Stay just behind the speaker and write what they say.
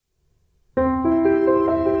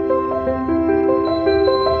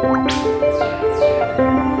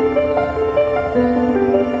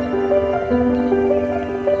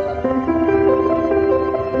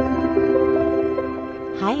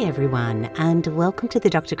everyone, and welcome to the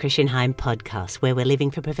Dr. Christian Heim podcast, where we're living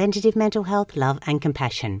for preventative mental health, love and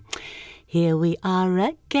compassion. Here we are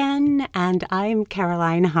again, and I'm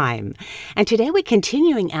Caroline Heim. And today we're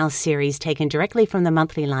continuing our series taken directly from the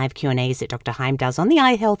monthly live Q&As that Dr. Heim does on the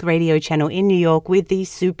iHealth radio channel in New York with the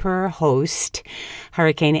super host,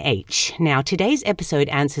 Hurricane H. Now, today's episode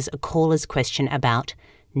answers a caller's question about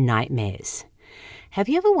nightmares. Have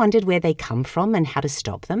you ever wondered where they come from and how to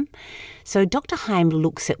stop them? So Dr. Heim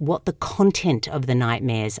looks at what the content of the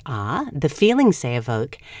nightmares are, the feelings they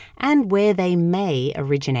evoke, and where they may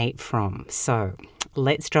originate from. So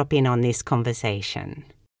let's drop in on this conversation.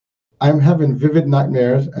 I'm having vivid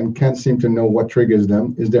nightmares and can't seem to know what triggers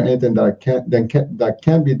them. Is there anything that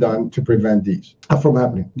can be done to prevent these from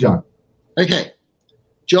happening? John. Okay.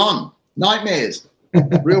 John, nightmares,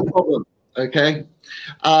 real problem. Okay.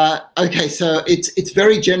 So it's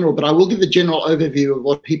very general, but I will give a general overview of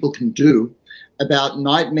what people can do about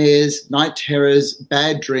nightmares, night terrors,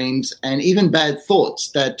 bad dreams, and even bad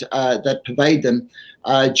thoughts that pervade them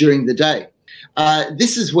during the day.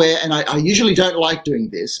 This is where, and I usually don't like doing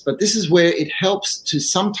this, but this is where it helps to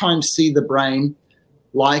sometimes see the brain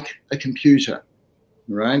like a computer,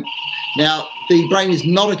 right? Now, the brain is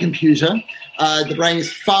not a computer. The brain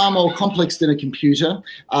is far more complex than a computer.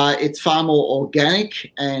 It's far more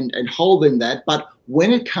organic and whole than that. But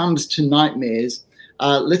when it comes to nightmares,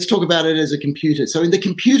 let's talk about it as a computer. So in the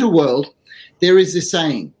computer world, there is this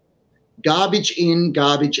saying, garbage in,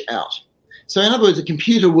 garbage out. So in other words, a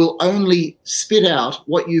computer will only spit out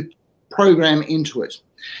what you program into it.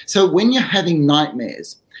 So when you're having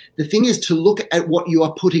nightmares, the thing is to look at what you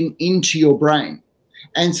are putting into your brain.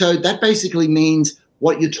 And so that basically means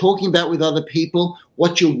what you're talking about with other people,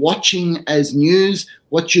 what you're watching as news,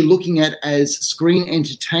 what you're looking at as screen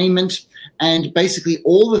entertainment, and basically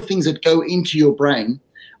all the things that go into your brain.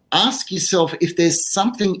 Ask yourself if there's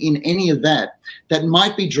something in any of that that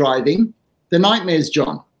might be driving the nightmares,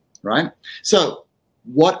 John, right? So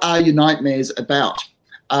what are your nightmares about?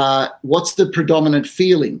 What's the predominant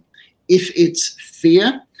feeling? If it's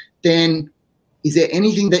fear, then is there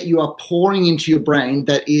anything that you are pouring into your brain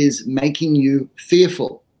that is making you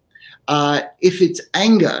fearful? If it's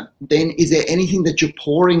anger, then is there anything that you're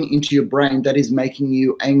pouring into your brain that is making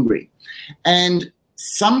you angry? And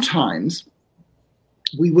sometimes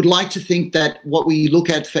we would like to think that what we look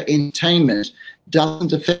at for entertainment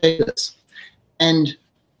doesn't affect us. And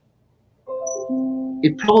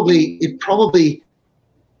it probably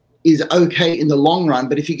is okay in the long run,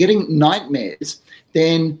 but if you're getting nightmares,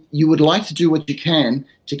 then you would like to do what you can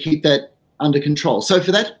to keep that under control. So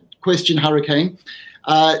for that question, Hurricane,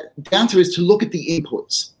 the answer is to look at the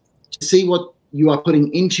inputs, to see what you are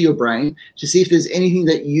putting into your brain, to see if there's anything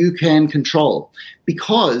that you can control,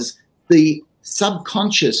 because the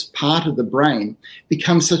subconscious part of the brain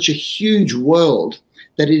becomes such a huge world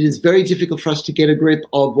that it is very difficult for us to get a grip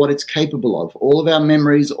of what it's capable of. All of our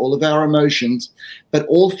memories, all of our emotions, but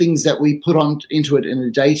all things that we put into it on a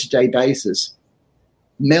day-to-day basis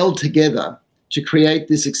meld together to create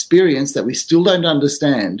this experience that we still don't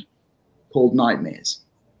understand called nightmares.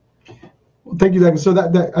 Well, thank you, Doug. So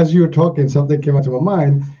that as you were talking, something came into my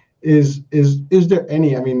mind. Is there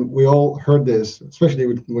any? I mean, we all heard this, especially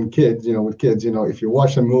with kids. If you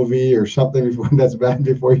watch a movie or something that's bad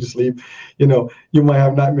before you sleep, you might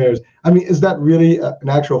have nightmares. I mean, is that really an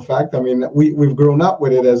actual fact? I mean, we've grown up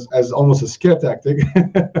with it as almost a scare tactic.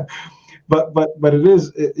 But it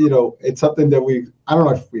is, it's something that I don't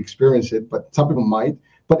know if we experience it, but some people might.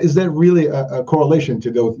 But is there really a correlation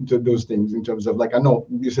to those things in terms of, like, I know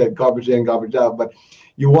you said garbage in, garbage out, but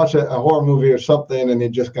you watch a horror movie or something and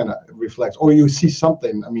it just kind of reflects, or you see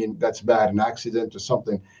something, that's bad, an accident or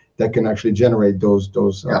something that can actually generate those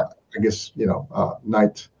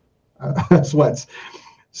night sweats.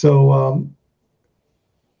 So,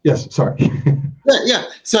 yes, sorry. Yeah.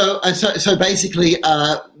 So basically,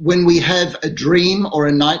 when we have a dream or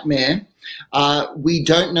a nightmare, we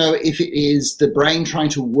don't know if it is the brain trying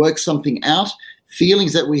to work something out,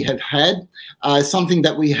 feelings that we have had, something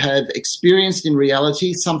that we have experienced in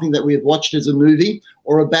reality, something that we have watched as a movie,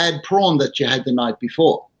 or a bad prawn that you had the night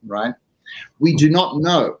before, right? We do not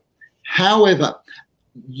know. However,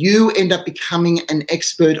 you end up becoming an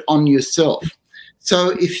expert on yourself.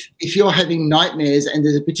 So if you're having nightmares and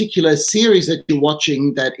there's a particular series that you're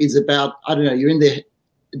watching that is about, I don't know, you're in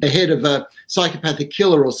the head of a psychopathic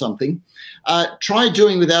killer or something, try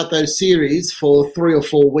doing without those series for 3 or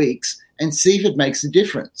 4 weeks and see if it makes a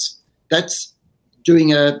difference. That's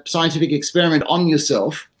doing a scientific experiment on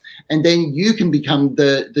yourself, and then you can become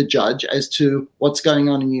the judge as to what's going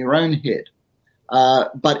on in your own head.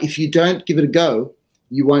 But if you don't give it a go,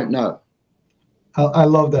 you won't know. I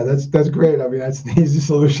love that. That's great. I mean, that's an easy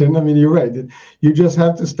solution. I mean, you're right. You just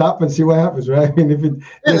have to stop and see what happens, right? I mean,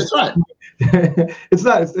 Yeah, that's right.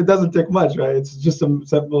 it doesn't take much, right? It's just some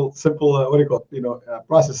simple, what do you call it?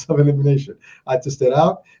 Process of elimination. I test it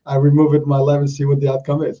out. I remove it in my lab and see what the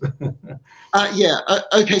outcome is.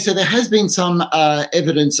 Okay. So there has been some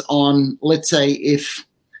evidence on, let's say, if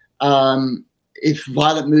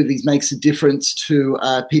violent movies makes a difference to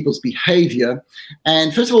people's behavior.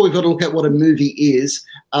 And first of all, we've got to look at what a movie is.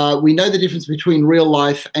 We know the difference between real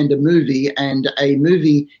life and a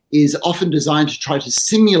movie is often designed to try to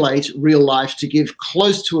simulate real life to give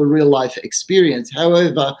close to a real life experience.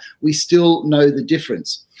 However, we still know the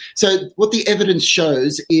difference. So what the evidence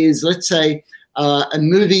shows is, let's say, a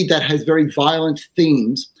movie that has very violent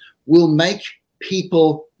themes will make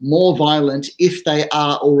people more violent if they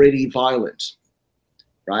are already violent.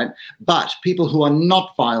 Right? But people who are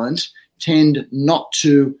not violent tend not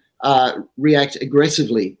to react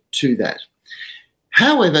aggressively to that.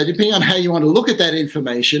 However, depending on how you want to look at that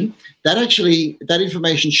information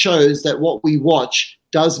shows that what we watch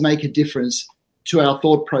does make a difference to our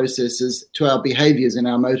thought processes, to our behaviors and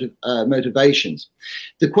our motivations.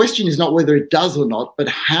 The question is not whether it does or not, but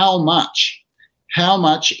how much. How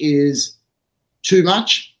much is too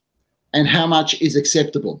much and how much is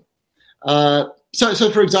acceptable?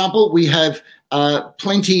 So, for example, we have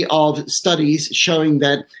plenty of studies showing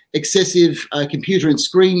that excessive computer and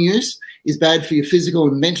screen use is bad for your physical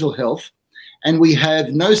and mental health. And we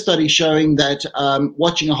have no study showing that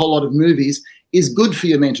watching a whole lot of movies is good for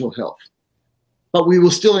your mental health. But we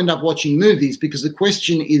will still end up watching movies because the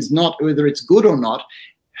question is not whether it's good or not,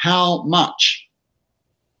 how much?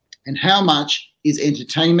 And how much is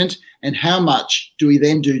entertainment and how much do we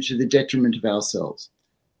then do to the detriment of ourselves?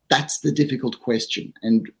 That's the difficult question,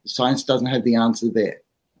 and science doesn't have the answer there.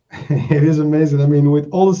 It is amazing. I mean, with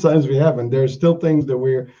all the science we have, and there's still things that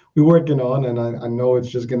we're working on, and I know it's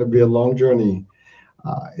just going to be a long journey.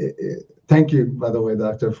 Thank you, by the way,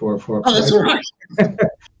 Doctor, for. Oh, that's all right.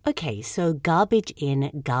 Okay, so garbage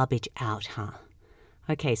in, garbage out, huh?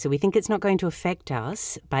 Okay, so we think it's not going to affect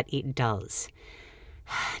us, but it does.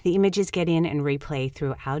 The images get in and replay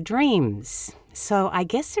through our dreams. So I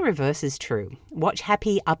guess the reverse is true. Watch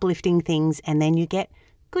happy, uplifting things and then you get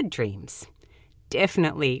good dreams.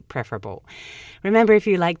 Definitely preferable. Remember, if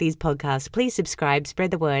you like these podcasts, please subscribe,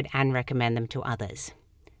 spread the word and recommend them to others.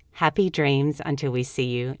 Happy dreams until we see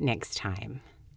you next time.